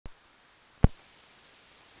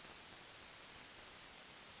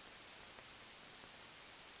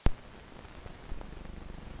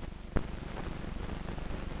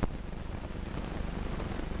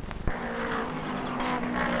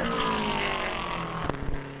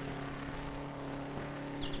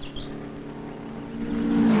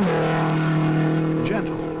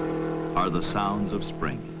the sounds of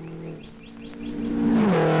spring.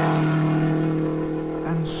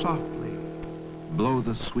 And softly blow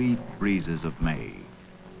the sweet breezes of May.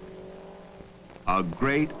 A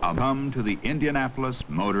great come to the Indianapolis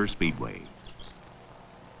Motor Speedway.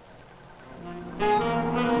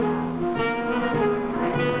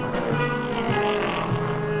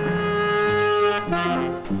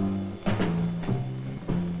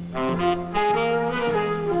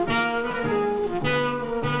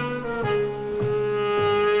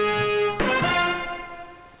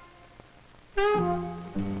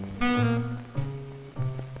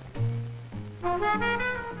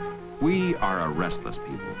 We are a restless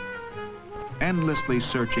people, endlessly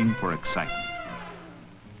searching for excitement.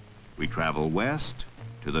 We travel west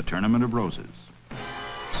to the Tournament of Roses,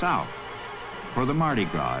 south for the Mardi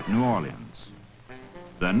Gras at New Orleans,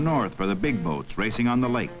 then north for the big boats racing on the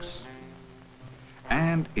lakes.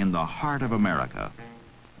 And in the heart of America,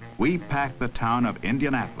 we pack the town of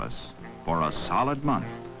Indianapolis for a solid month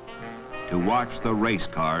to watch the race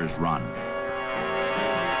cars run.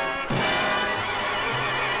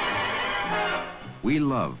 We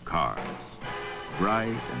love cars,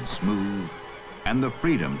 bright and smooth, and the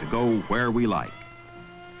freedom to go where we like.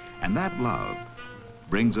 And that love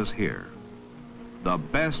brings us here, the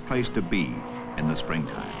best place to be in the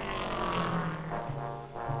springtime.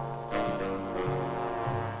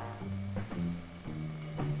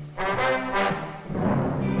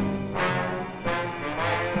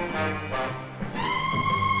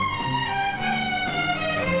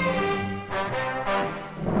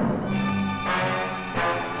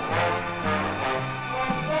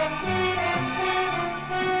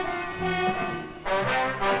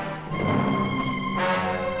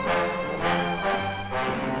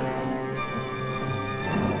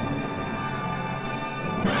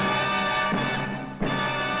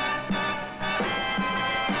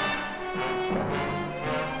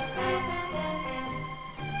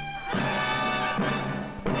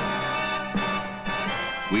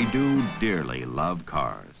 We do dearly love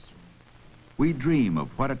cars. We dream of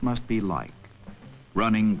what it must be like,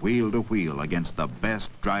 running wheel to wheel against the best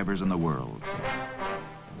drivers in the world.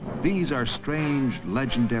 These are strange,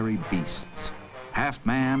 legendary beasts, half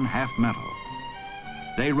man, half metal.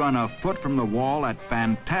 They run a foot from the wall at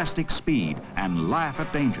fantastic speed and laugh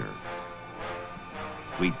at danger.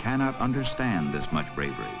 We cannot understand this much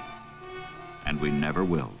bravery, and we never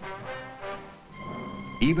will.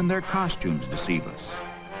 Even their costumes deceive us.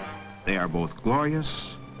 They are both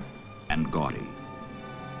glorious and gaudy.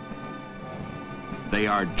 They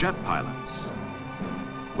are jet pilots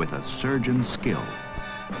with a surgeon's skill.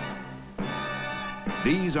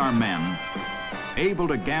 These are men able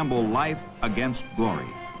to gamble life against glory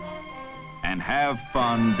and have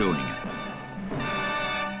fun doing it.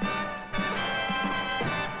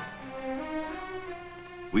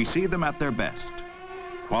 We see them at their best.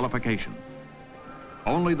 Qualification.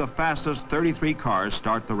 Only the fastest 33 cars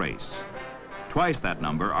start the race. Twice that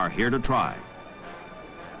number are here to try.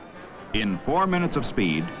 In 4 minutes of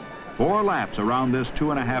speed, 4 laps around this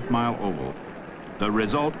 2.5-mile oval, the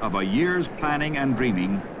result of a year's planning and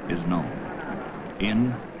dreaming is known.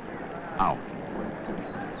 In, out.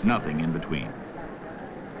 Nothing in between.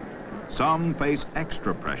 Some face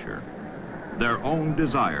extra pressure, their own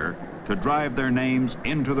desire to drive their names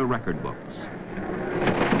into the record books.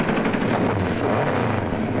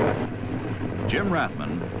 Jim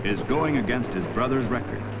Rathmann is going against his brother's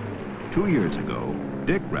record. 2 years ago,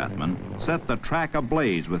 Dick Rathmann set the track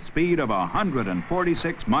ablaze with speed of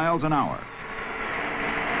 146 miles an hour.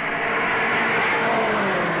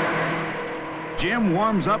 Jim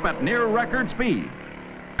warms up at near record speed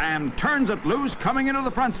and turns it loose coming into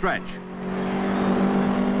the front stretch.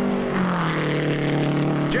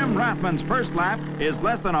 Jim Rathmann's first lap is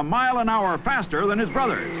less than a mile an hour faster than his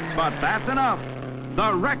brother's, but that's enough.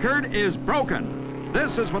 The record is broken.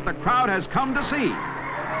 This is what the crowd has come to see.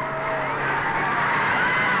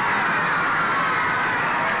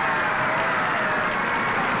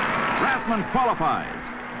 Rathmann qualifies.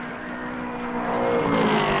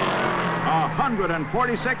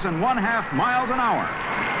 146.5 miles an hour.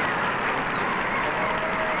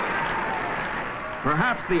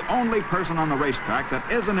 Perhaps the only person on the racetrack that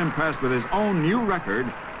isn't impressed with his own new record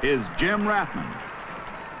is Jim Rathmann.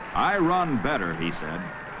 I run better, he said,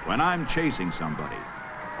 when I'm chasing somebody,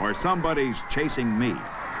 or somebody's chasing me.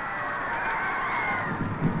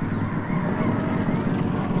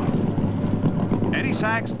 Eddie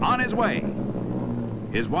Sachs on his way.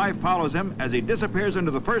 His wife follows him as he disappears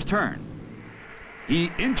into the first turn.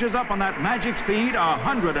 He inches up on that magic speed,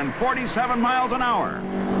 147 miles an hour.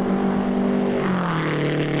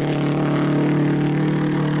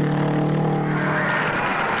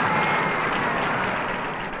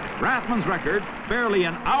 Rathmann's record, barely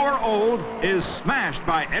an hour old, is smashed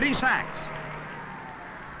by Eddie Sachs.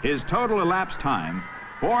 His total elapsed time,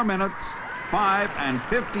 4 minutes, 5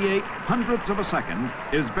 58 of a second,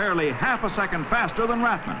 is barely half a second faster than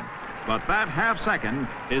Rathmann. But that half second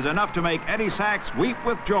is enough to make Eddie Sachs weep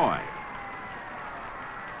with joy.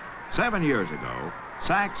 7 years ago,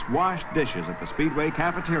 Sachs washed dishes at the Speedway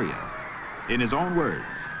cafeteria. In his own words,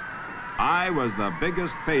 "I was the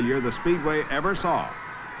biggest failure the Speedway ever saw.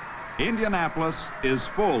 Indianapolis is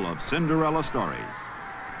full of Cinderella stories."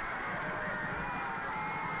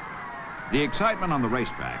 The excitement on the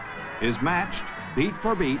racetrack is matched, beat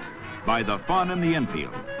for beat, by the fun in the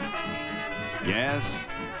infield. Yes,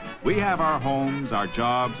 we have our homes, our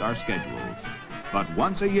jobs, our schedules, but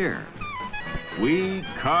once a year, we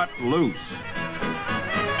cut loose.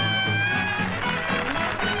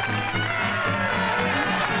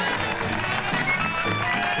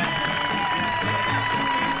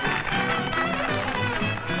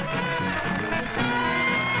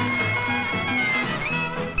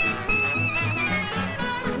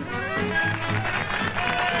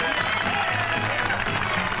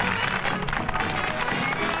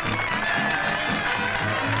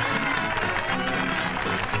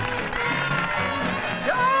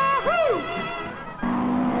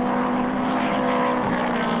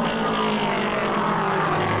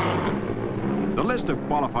 The list of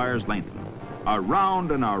qualifiers lengthen.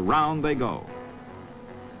 Around and around they go.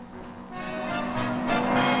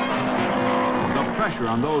 The pressure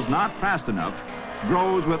on those not fast enough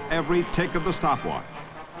grows with every tick of the stopwatch.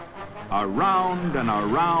 Around and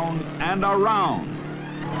around and around.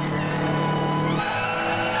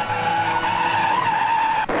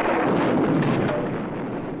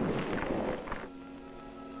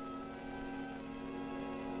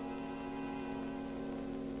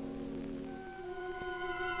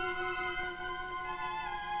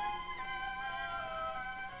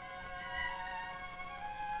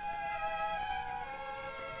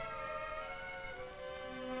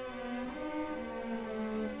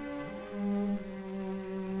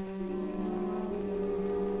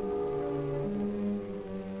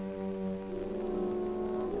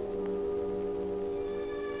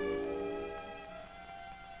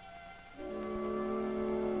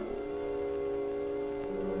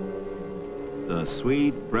 The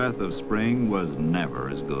sweet breath of spring was never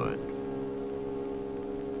as good.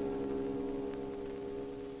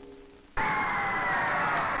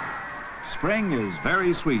 Spring is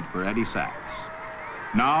very sweet for Eddie Sachs,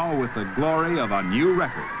 now with the glory of a new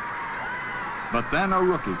record. But then a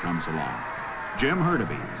rookie comes along, Jim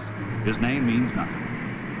Rathmann. His name means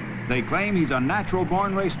nothing. They claim he's a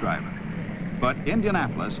natural-born race driver, but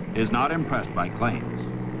Indianapolis is not impressed by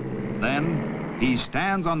claims. Then he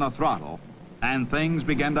stands on the throttle and things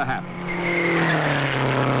begin to happen.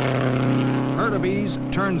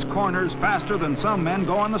 Rathmann turns corners faster than some men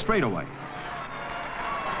go on the straightaway.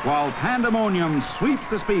 While pandemonium sweeps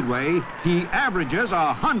the speedway, he averages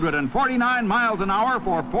 149 miles an hour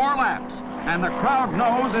for 4 laps, and the crowd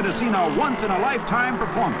knows it has seen a once-in-a-lifetime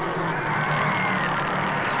performance.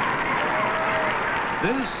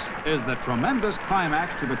 This is the tremendous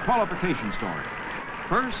climax to the qualification story.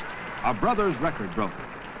 First, a brother's record broken.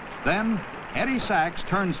 Then, Eddie Sachs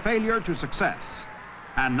turns failure to success.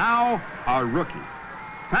 And now, a rookie,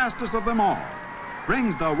 fastest of them all,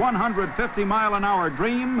 brings the 150-mile-an-hour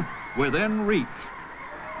dream within reach.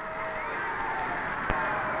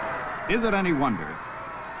 Is it any wonder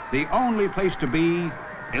the only place to be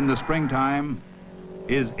in the springtime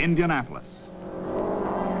is Indianapolis?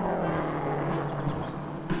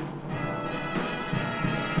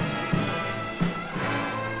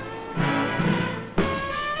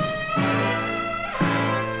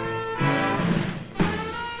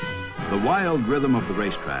 The wild rhythm of the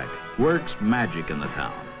racetrack works magic in the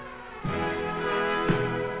town.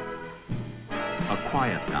 A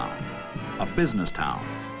quiet town, a business town,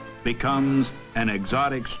 becomes an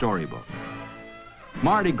exotic storybook.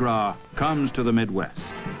 Mardi Gras comes to the Midwest.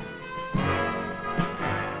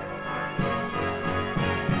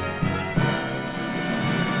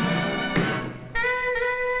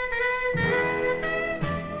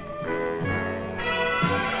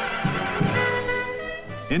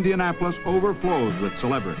 Indianapolis overflows with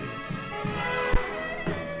celebrities.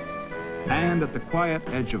 And at the quiet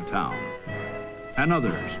edge of town,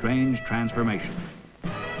 another strange transformation.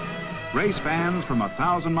 Race fans from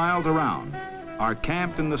 1,000 miles around are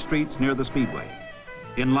camped in the streets near the speedway,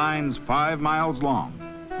 in lines 5 miles long.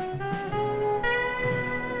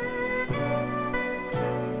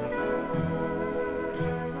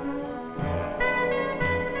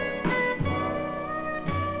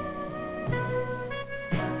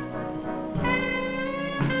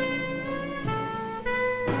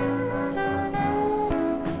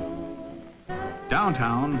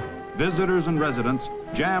 Downtown, visitors and residents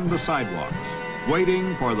jam the sidewalks,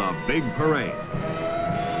 waiting for the big parade.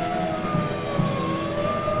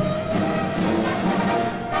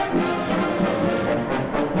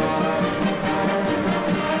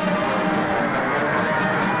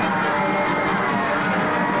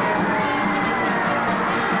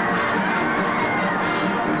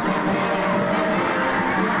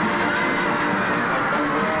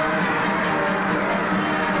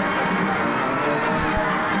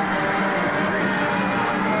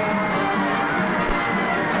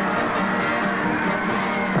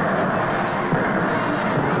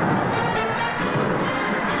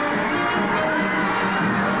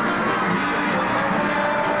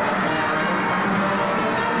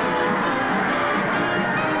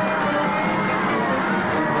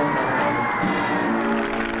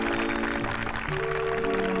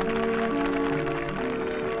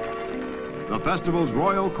 The festival's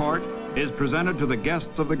royal court is presented to the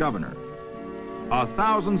guests of the governor.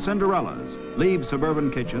 1,000 Cinderellas leave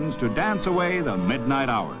suburban kitchens to dance away the midnight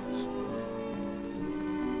hours.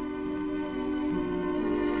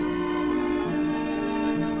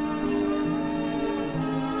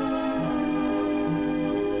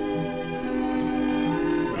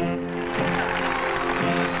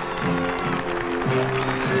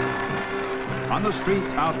 On the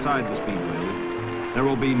streets outside the Speedway, there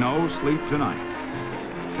will be no sleep tonight.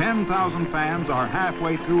 10,000 fans are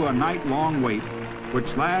halfway through a night-long wait, which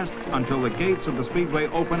lasts until the gates of the Speedway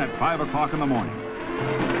open at 5 o'clock in the morning.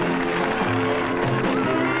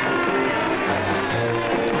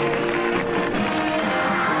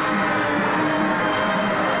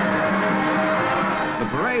 The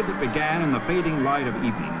parade that began in the fading light of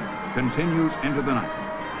evening continues into the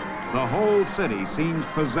night. The whole city seems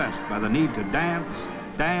possessed by the need to dance,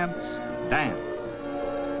 dance, dance.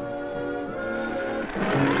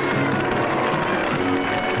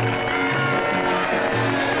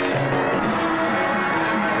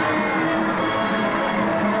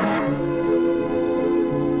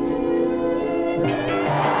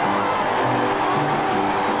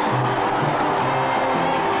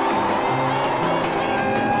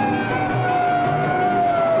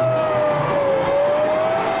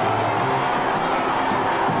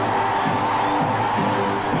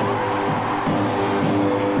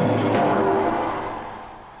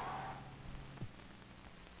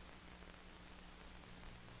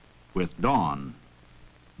 With dawn,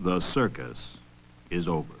 the circus is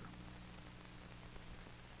over.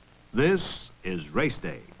 This is race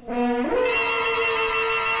day.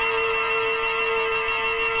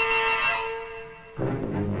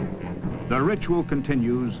 The ritual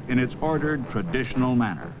continues in its ordered, traditional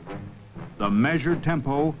manner. The measured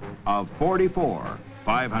tempo of 44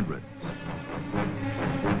 500.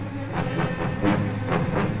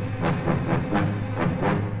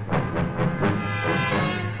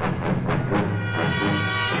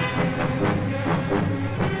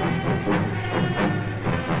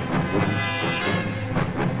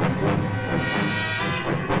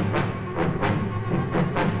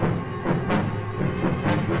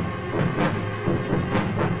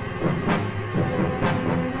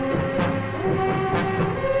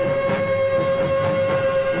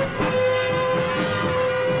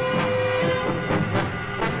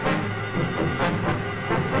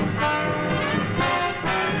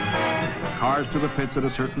 To the pits at a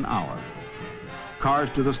certain hour. Cars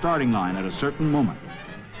to the starting line at a certain moment.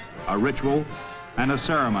 A ritual and a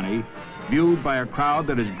ceremony viewed by a crowd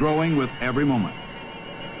that is growing with every moment.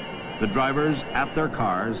 The drivers at their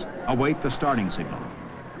cars await the starting signal.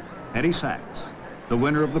 Eddie Sachs, the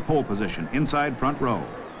winner of the pole position inside front row.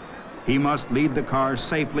 He must lead the car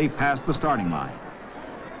safely past the starting line.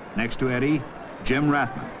 Next to Eddie, Jim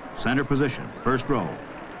Rathmann, center position, first row.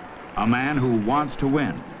 A man who wants to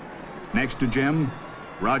win. Next to Jim,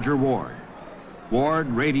 Rodger Ward. Ward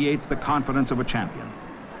radiates the confidence of a champion.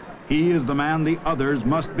 He is the man the others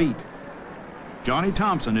must beat. Johnny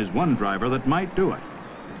Thomson is one driver that might do it.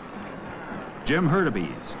 Jim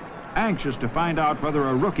Hurtubise, anxious to find out whether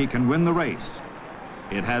a rookie can win the race.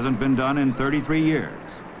 It hasn't been done in 33 years.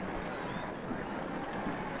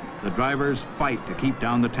 The drivers fight to keep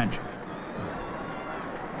down the tension.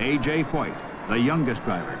 A.J. Foyt, the youngest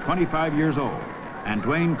driver, 25 years old, and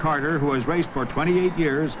Duane Carter, who has raced for 28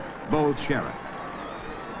 years, both share it.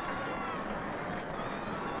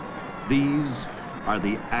 These are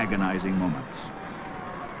the agonizing moments.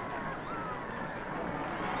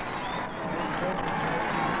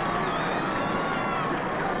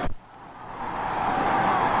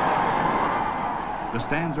 The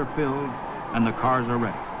stands are filled and the cars are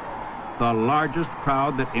ready. The largest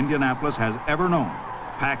crowd that Indianapolis has ever known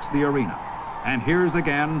packs the arena. And here's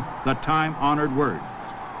again the time-honored words.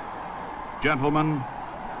 Gentlemen,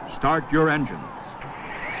 start your engines.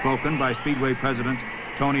 Spoken by Speedway President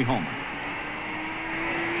Tony Holman.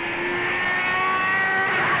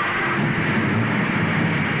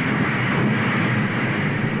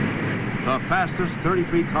 The fastest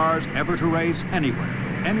 33 cars ever to race anywhere,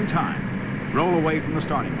 anytime, roll away from the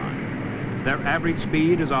starting line. Their average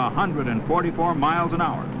speed is 144 miles an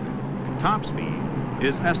hour. Top speed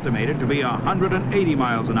is estimated to be 180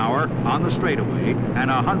 miles an hour on the straightaway and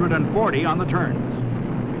 140 on the turns.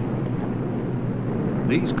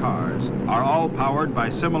 These cars are all powered by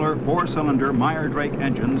similar four-cylinder Meyer-Drake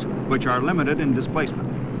engines, which are limited in displacement.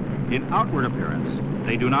 In outward appearance,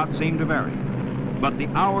 they do not seem to vary, but the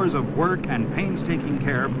hours of work and painstaking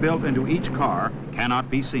care built into each car cannot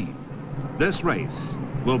be seen. This race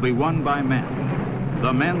will be won by men,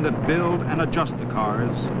 the men that build and adjust the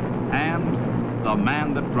cars, and the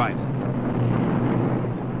man that drives it.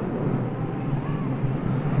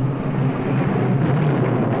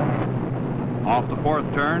 Off the fourth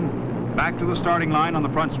turn, back to the starting line on the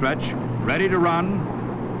front stretch, ready to run,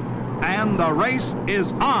 and the race is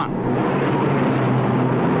on.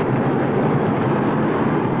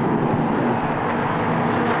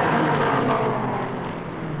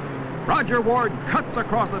 Rodger Ward cuts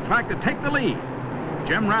across the track to take the lead.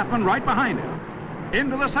 Jim Rathmann right behind him.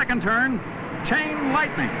 Into the second turn, chain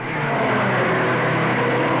lightning.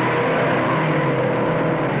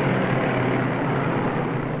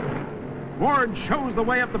 Ward shows the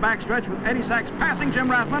way up the backstretch with Eddie Sachs passing Jim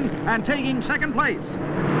Rathmann and taking second place.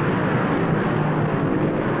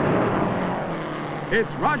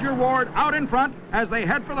 It's Rodger Ward out in front as they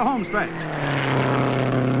head for the home stretch.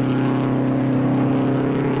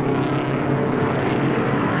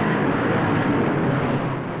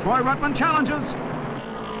 Troy Ruttman challenges.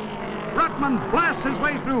 Ruttman blasts his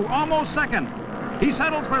way through, almost second. He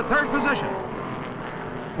settles for third position.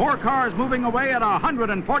 Four cars moving away at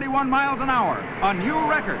 141 miles an hour, a new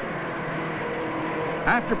record.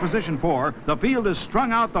 After position 4, the field is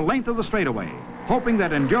strung out the length of the straightaway, hoping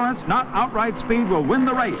that endurance, not outright speed, will win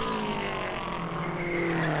the race.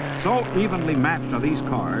 So evenly matched are these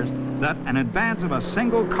cars that an advance of a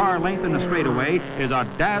single car length in the straightaway is a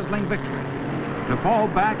dazzling victory. To fall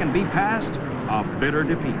back and be passed, a bitter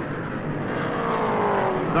defeat.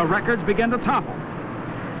 The records begin to topple.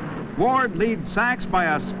 Ward leads Sachs by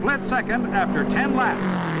a split second after 10 laps.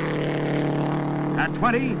 At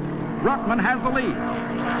 20, Ruttman has the lead.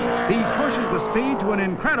 He pushes the speed to an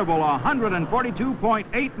incredible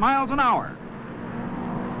 142.8 miles an hour.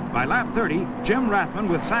 By lap 30, Jim Rathmann,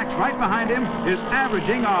 with Sachs right behind him, is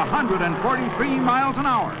averaging 143 miles an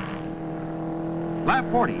hour. Lap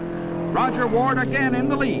 40, Rodger Ward again in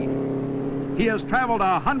the lead. He has traveled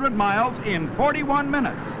 100 miles in 41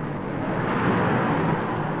 minutes.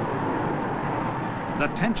 The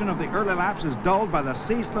tension of the early laps is dulled by the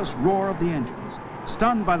ceaseless roar of the engines.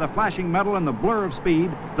 Stunned by the flashing metal and the blur of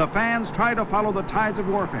speed, the fans try to follow the tides of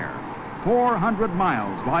warfare. 400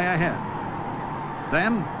 miles lie ahead.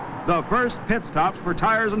 Then, the first pit stops for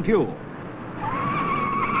tires and fuel.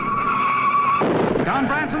 Don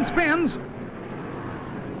Branson spins.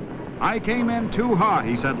 I came in too hot,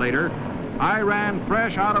 he said later. I ran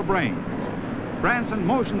fresh out of brains. Branson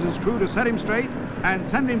motions his crew to set him straight and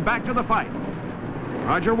send him back to the fight.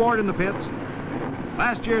 Rodger Ward in the pits.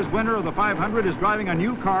 Last year's winner of the 500 is driving a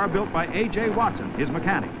new car built by A.J. Watson, his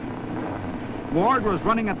mechanic. Ward was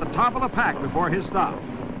running at the top of the pack before his stop.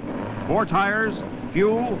 4 tires,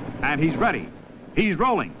 fuel, and he's ready. He's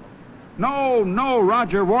rolling. No,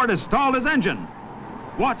 Rodger Ward has stalled his engine.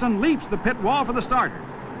 Watson leaps the pit wall for the starter.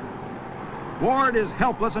 Ward is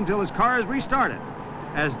helpless until his car is restarted,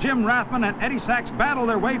 as Jim Rathmann and Eddie Sachs battle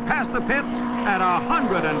their way past the pits at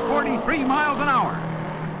 143 miles an hour.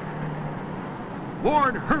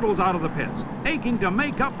 Ward hurtles out of the pits, aching to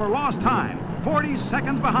make up for lost time, 40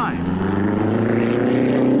 seconds behind.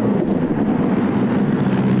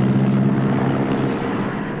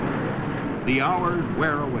 The hours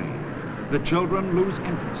wear away. The children lose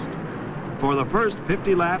interest. For the first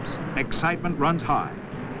 50 laps, excitement runs high.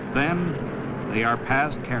 Then they are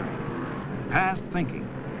past caring, past thinking.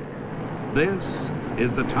 This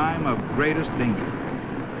is the time of greatest danger.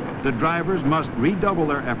 The drivers must redouble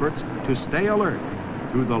their efforts to stay alert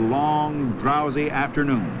through the long, drowsy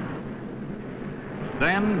afternoon.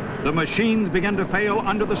 Then the machines begin to fail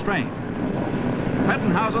under the strain.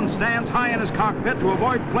 Pettenhausen stands high in his cockpit to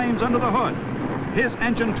avoid flames under the hood. His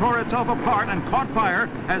engine tore itself apart and caught fire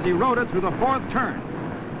as he rode it through the 4th turn.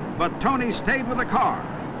 But Tony stayed with the car.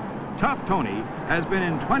 Tough Tony has been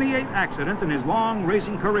in 28 accidents in his long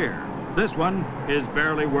racing career. This one is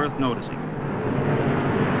barely worth noticing.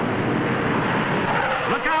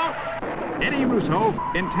 Eddie Russo,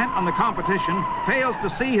 intent on the competition, fails to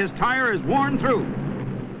see his tire is worn through.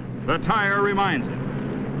 The tire reminds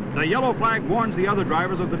him. The yellow flag warns the other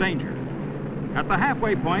drivers of the danger. At the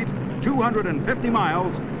halfway point, 250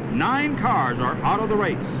 miles, 9 cars are out of the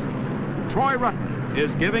race. Troy Ruttman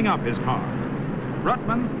is giving up his car.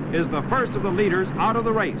 Ruttman is the first of the leaders out of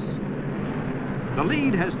the race. The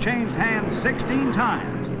lead has changed hands 16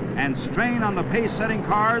 times, and strain on the pace-setting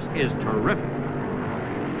cars is terrific.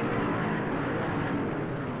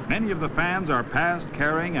 Many of the fans are past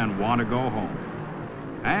caring and want to go home.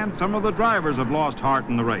 And some of the drivers have lost heart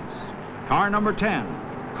in the race. Car number 10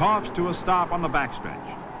 coughs to a stop on the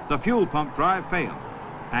backstretch. The fuel pump drive failed,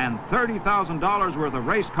 and $30,000 worth of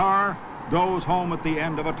race car goes home at the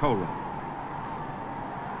end of a tow road.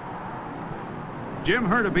 Jim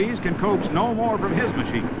Hurtubise can coax no more from his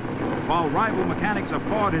machine. While rival mechanics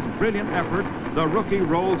applaud his brilliant effort, the rookie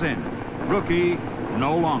rolls in. Rookie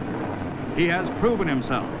no longer. He has proven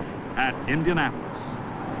himself at Indianapolis.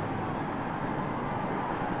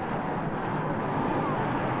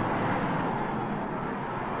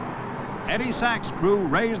 Eddie Sachs' crew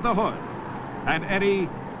raised the hood, and Eddie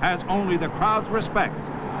has only the crowd's respect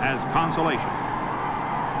as consolation.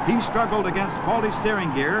 He struggled against faulty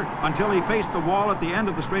steering gear until he faced the wall at the end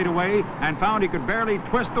of the straightaway and found he could barely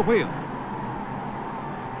twist the wheel.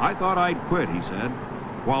 I thought I'd quit, he said,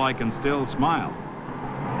 while I can still smile.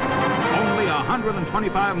 Only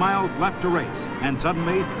 125 miles left to race, and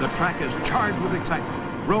suddenly the track is charged with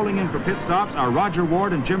excitement. Rolling in for pit stops are Rodger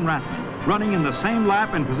Ward and Jim Rathmann, running in the same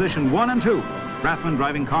lap in position 1 and 2. Rathmann,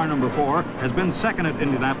 driving car number 4, has been second at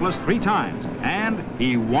Indianapolis 3 times, and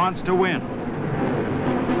he wants to win.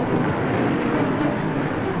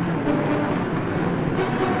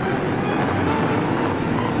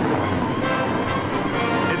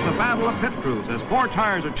 It's a battle of pit crews as 4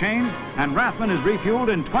 tires are changed, and Rathmann is refueled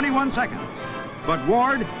in 21 seconds. But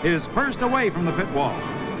Ward is first away from the pit wall.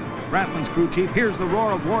 Rathmann's crew chief hears the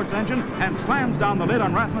roar of Ward's engine and slams down the lid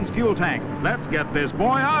on Rathmann's fuel tank. Let's get this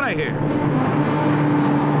boy out of here.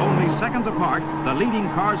 Only seconds apart, the leading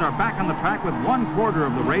cars are back on the track with 1/4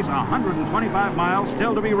 of the race, 125 miles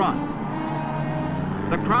still to be run.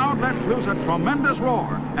 The crowd lets loose a tremendous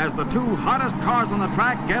roar as the 2 hottest cars on the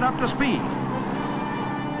track get up to speed.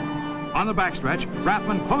 On the backstretch,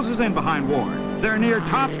 Rathmann closes in behind Ward. They're near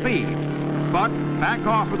top speed, but back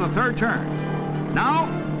off for the 3rd turn. Now,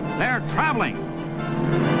 they're traveling.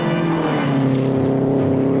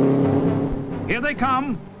 Here they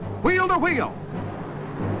come, wheel to wheel.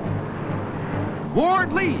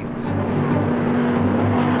 Ward leads.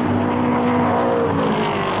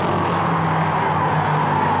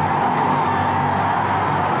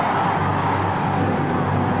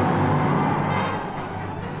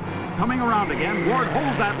 Coming around again, Ward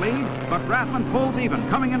holds that lead, but Rathmann pulls even,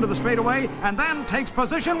 coming into the straightaway, and then takes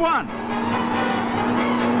position 1.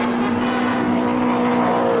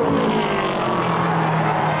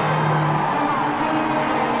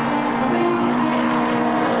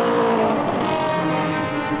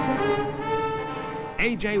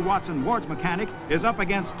 A.J. Watson, Ward's mechanic, is up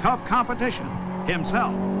against tough competition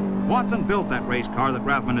himself. Watson built that race car that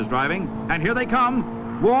Rathmann is driving, and here they come.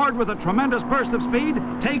 Ward, with a tremendous burst of speed,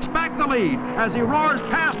 takes back the lead as he roars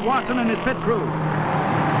past Watson and his pit crew.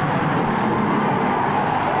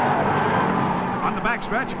 On the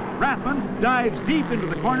backstretch, Rathmann dives deep into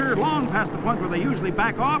the corner, long past the point where they usually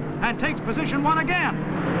back off, and takes position 1 again.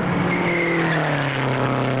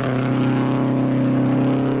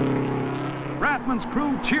 Rathmann's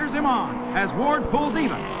crew cheers him on as Ward pulls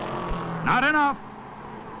even. Not enough.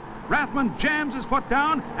 Rathmann jams his foot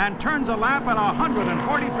down and turns a lap at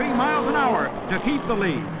 143 miles an hour to keep the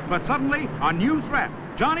lead. But suddenly, a new threat.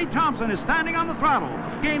 Johnny Thomson is standing on the throttle,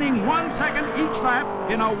 gaining 1 second each lap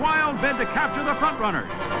in a wild bid to capture the front runners.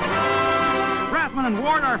 Rathmann and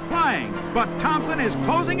Ward are flying, but Thomson is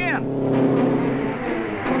closing in.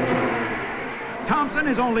 Thomson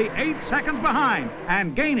is only 8 seconds behind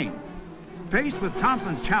and gaining. Faced with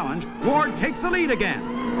Thomson's challenge, Ward takes the lead again.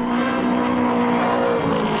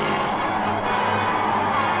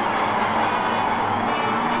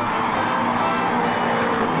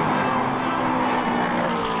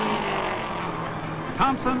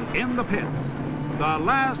 Thomson in the pits. The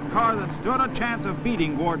last car that stood a chance of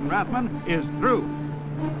beating Ward and Rathmann is through.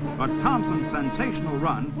 But Thomson's sensational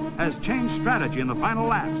run has changed strategy in the final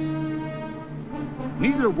laps.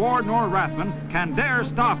 Neither Ward nor Rathmann can dare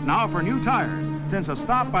stop now for new tires, since a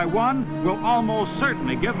stop by one will almost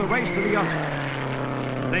certainly give the race to the other.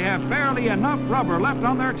 They have barely enough rubber left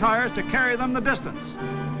on their tires to carry them the distance.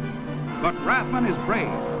 But Rathmann is brave.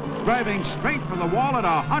 Driving straight for the wall at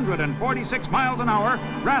 146 miles an hour,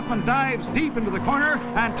 Rathmann dives deep into the corner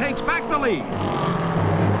and takes back the lead.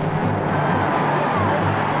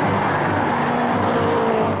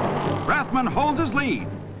 Rathmann holds his lead,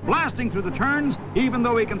 blasting through the turns even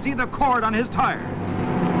though he can see the cord on his tires.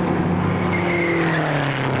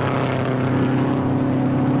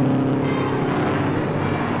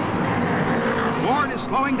 Ward is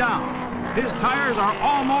slowing down. His tires are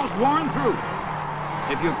almost worn through.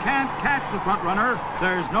 If you can't catch the front runner,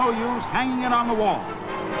 there's no use hanging it on the wall.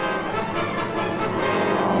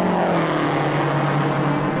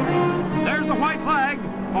 There's the white flag.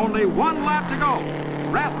 Only one lap to go.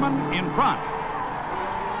 Rathmann in front.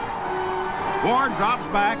 Ward drops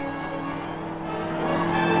back.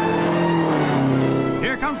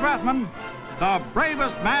 Here comes Rathmann, the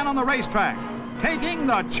bravest man on the racetrack, taking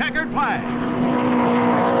the checkered flag.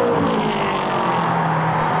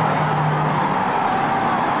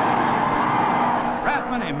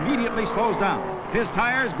 Rathmann immediately slows down. His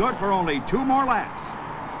tires good for only 2 more laps.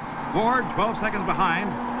 Ward, 12 seconds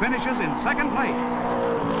behind, finishes in second place.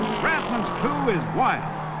 Rathmann's crew is wild.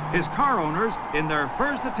 His car owners, in their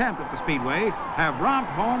first attempt at the Speedway, have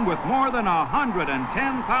romped home with more than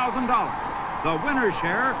 $110,000, the winner's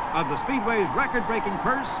share of the Speedway's record-breaking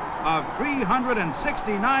purse of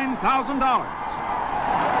 $369,000.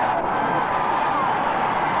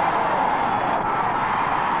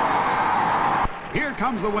 Here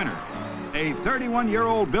comes the winner, a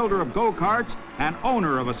 31-year-old builder of go-karts and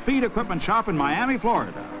owner of a speed equipment shop in Miami,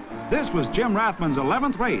 Florida. This was Jim Rathmann's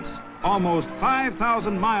 11th race, almost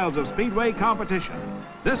 5,000 miles of Speedway competition.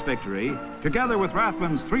 This victory, together with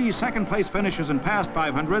Rathmann's 3 second-place finishes in past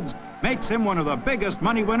 500s, makes him one of the biggest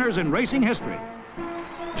money winners in racing history.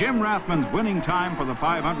 Jim Rathmann's winning time for the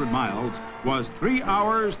 500 miles was 3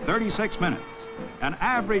 hours, 36 minutes, an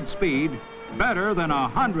average speed better than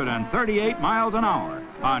 138 miles an hour,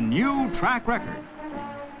 a new track record.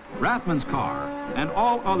 Rathmann's car, and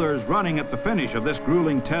all others running at the finish of this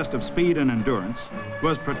grueling test of speed and endurance,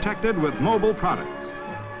 was protected with Mobil products.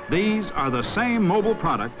 These are the same Mobil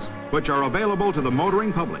products which are available to the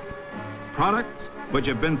motoring public. Products which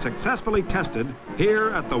have been successfully tested here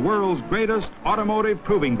at the world's greatest automotive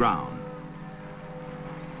proving ground.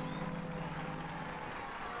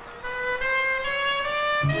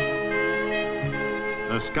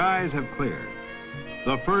 The skies have cleared.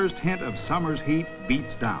 The first hint of summer's heat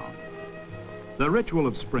beats down. The ritual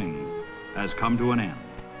of spring has come to an end.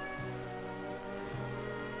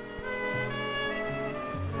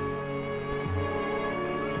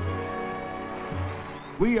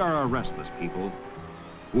 We are a restless people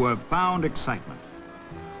who have found excitement.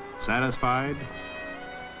 Satisfied,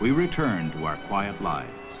 we return to our quiet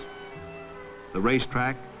lives. The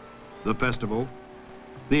racetrack, the festival,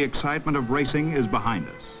 the excitement of racing is behind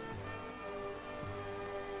us.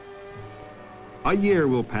 A year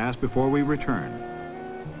will pass before we return,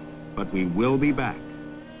 but we will be back,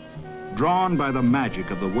 drawn by the magic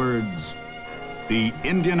of the words, the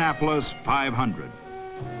Indianapolis 500.